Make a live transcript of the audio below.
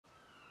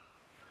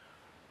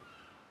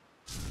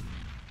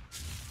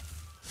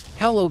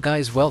Hello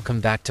guys, welcome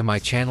back to my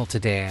channel.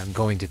 Today I'm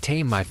going to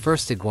tame my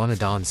first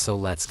iguanodon, so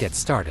let's get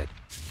started.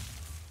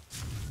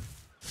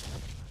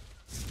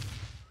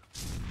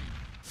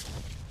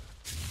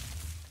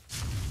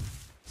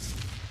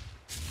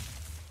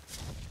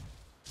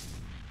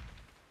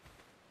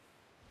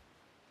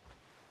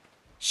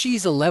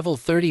 She's a level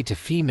 32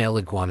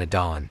 female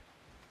iguanodon.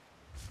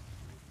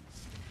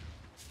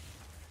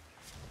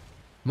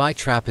 My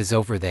trap is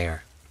over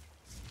there.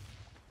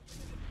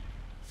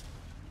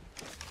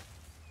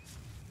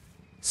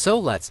 So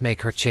let's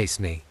make her chase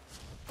me.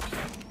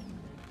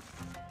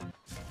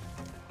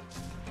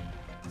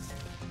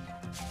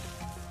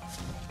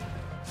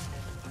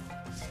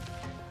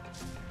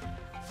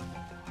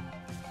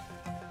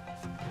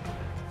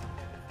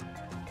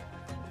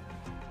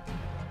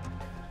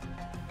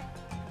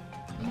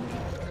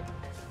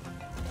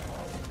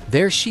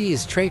 There she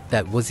is, trapped.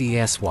 That was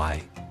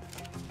ESY.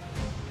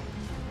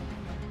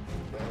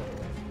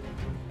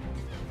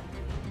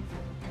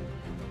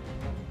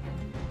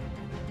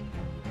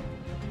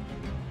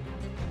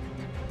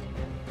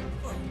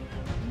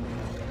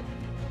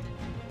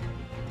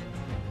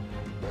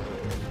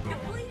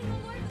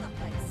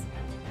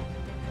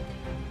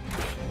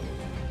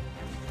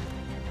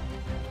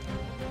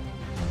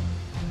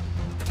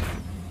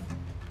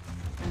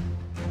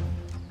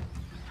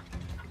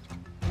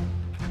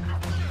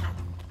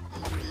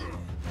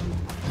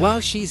 While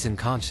she's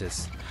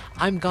unconscious,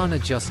 I'm gonna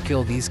just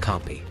kill these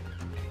compy.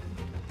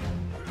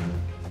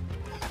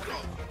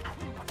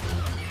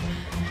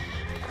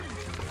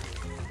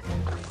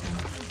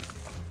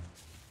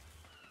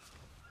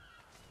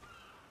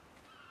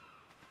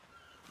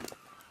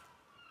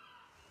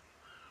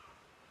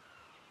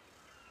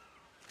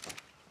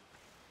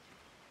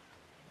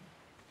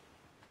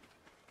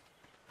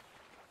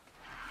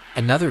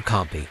 Another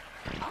compy.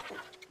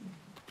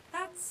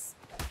 That's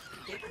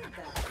bigger than.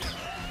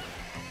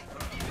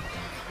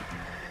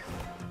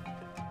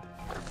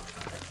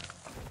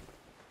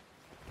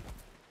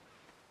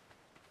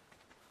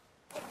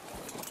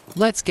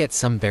 Let's get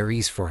some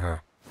berries for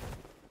her.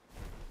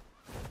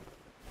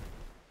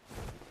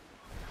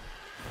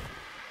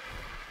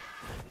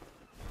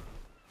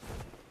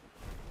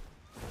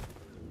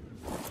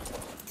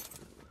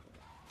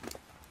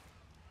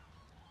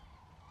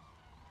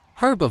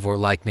 Herbivore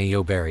like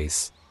mayo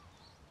berries.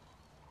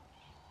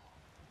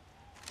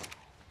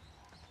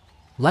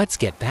 Let's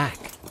get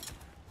back.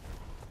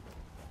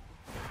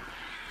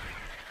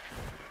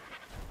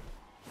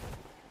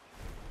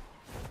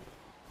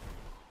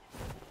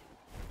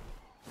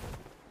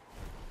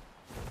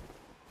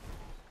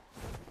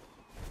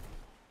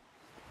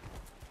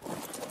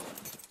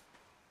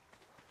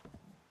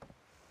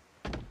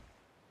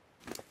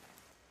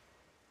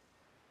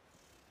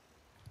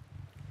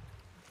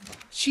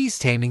 She's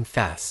taming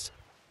fast.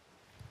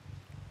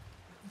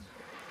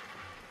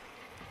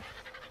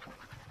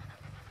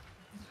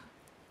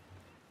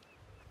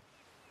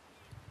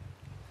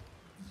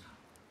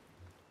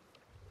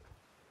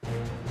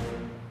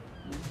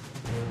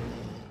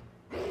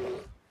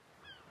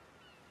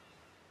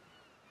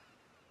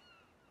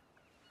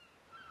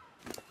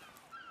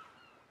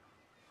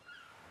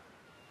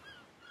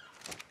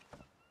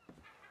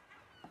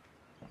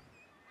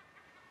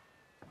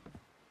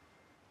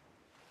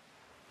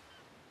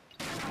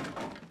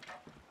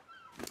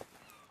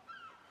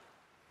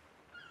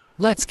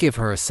 Let's give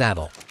her a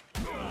saddle.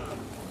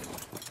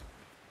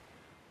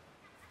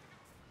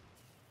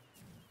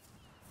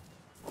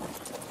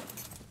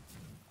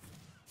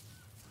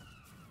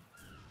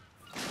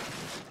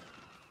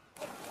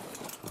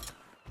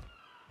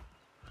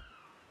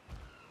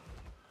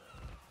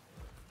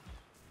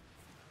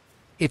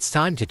 It's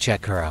time to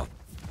check her out.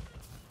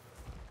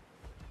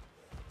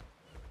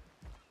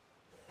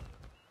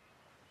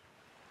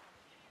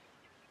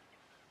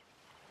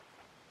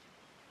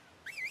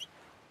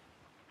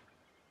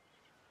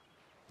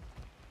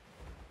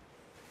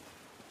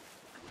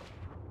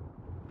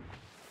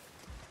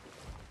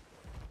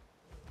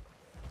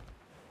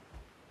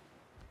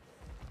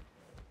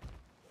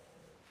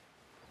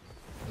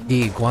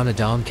 The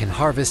iguanodon can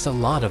harvest a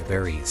lot of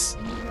berries.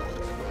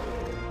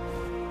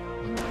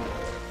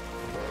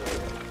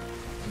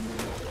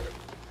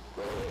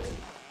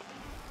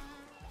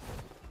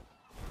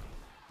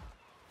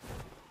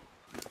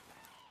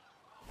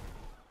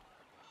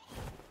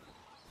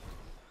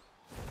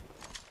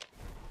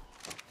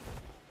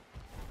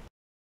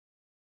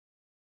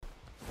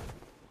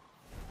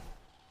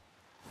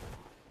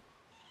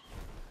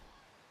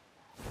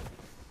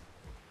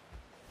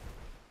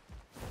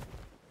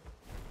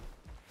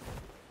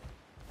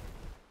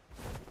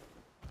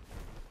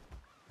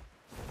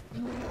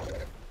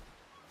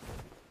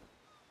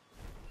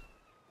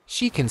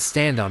 She can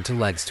stand on two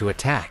legs to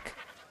attack.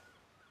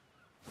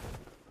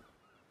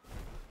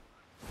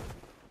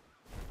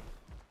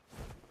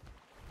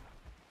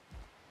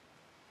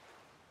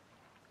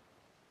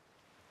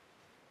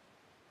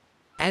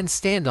 And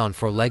stand on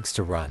four legs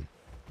to run.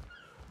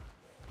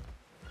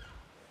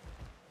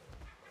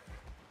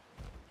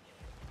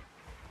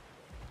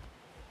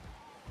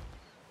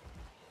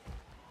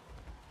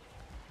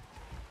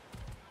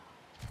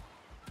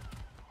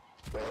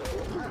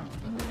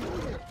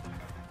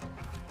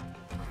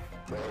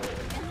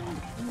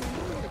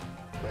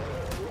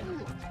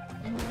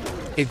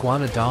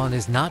 Iguanodon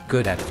is not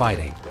good at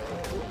fighting.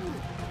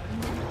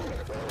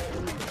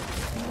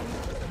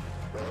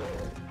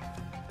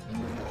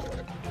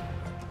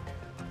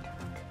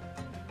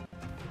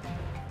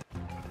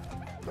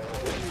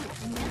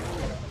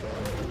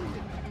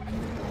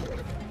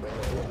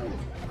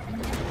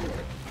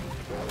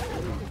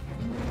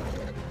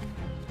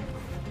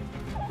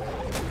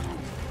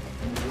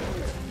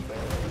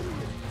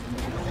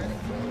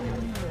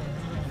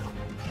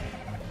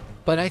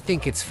 But I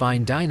think it's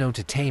fine dino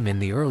to tame in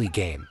the early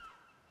game.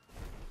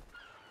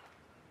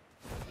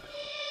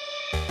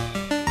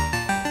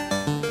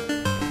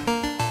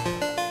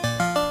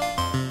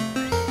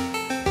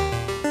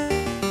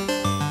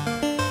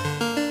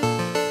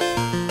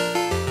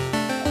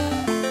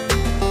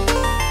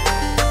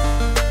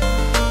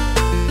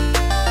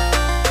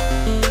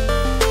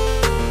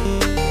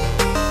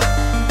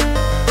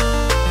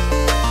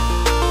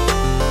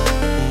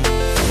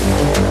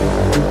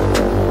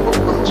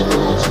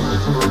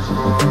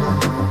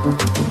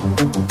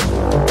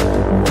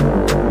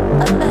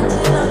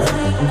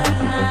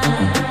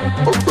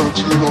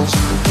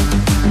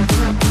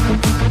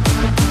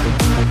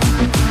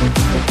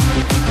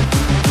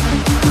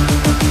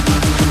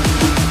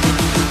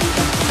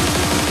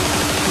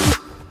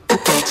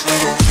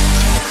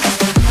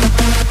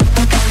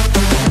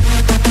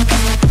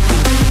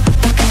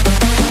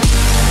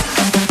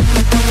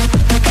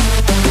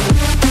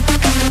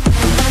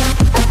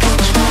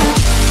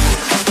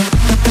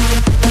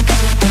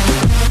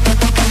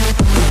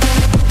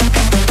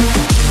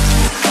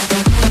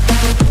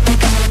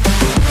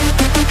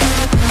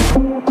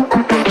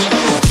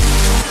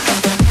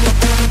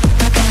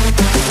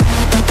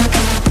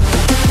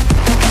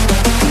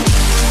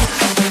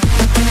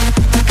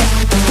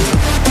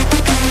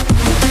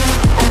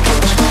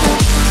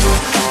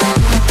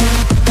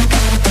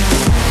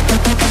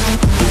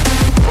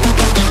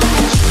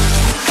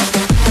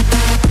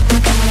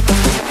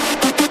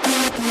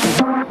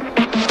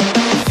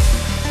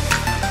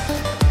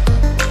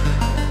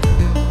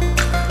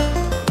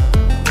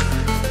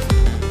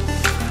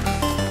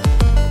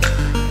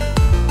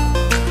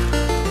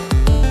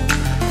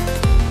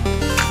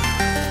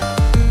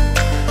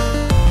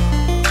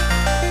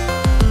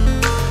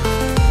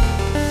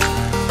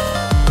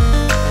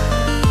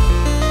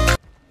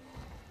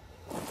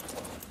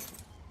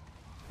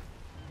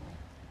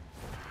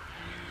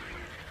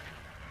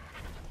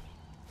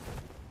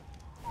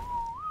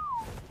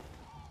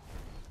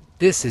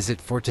 This is it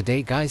for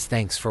today, guys.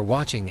 Thanks for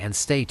watching and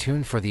stay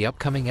tuned for the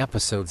upcoming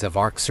episodes of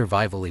Ark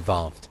Survival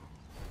Evolved.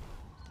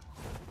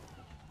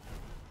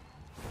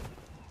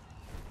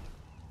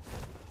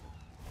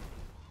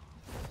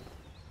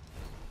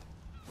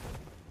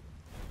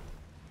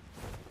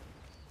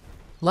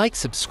 Like,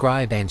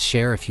 subscribe and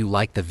share if you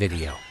like the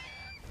video.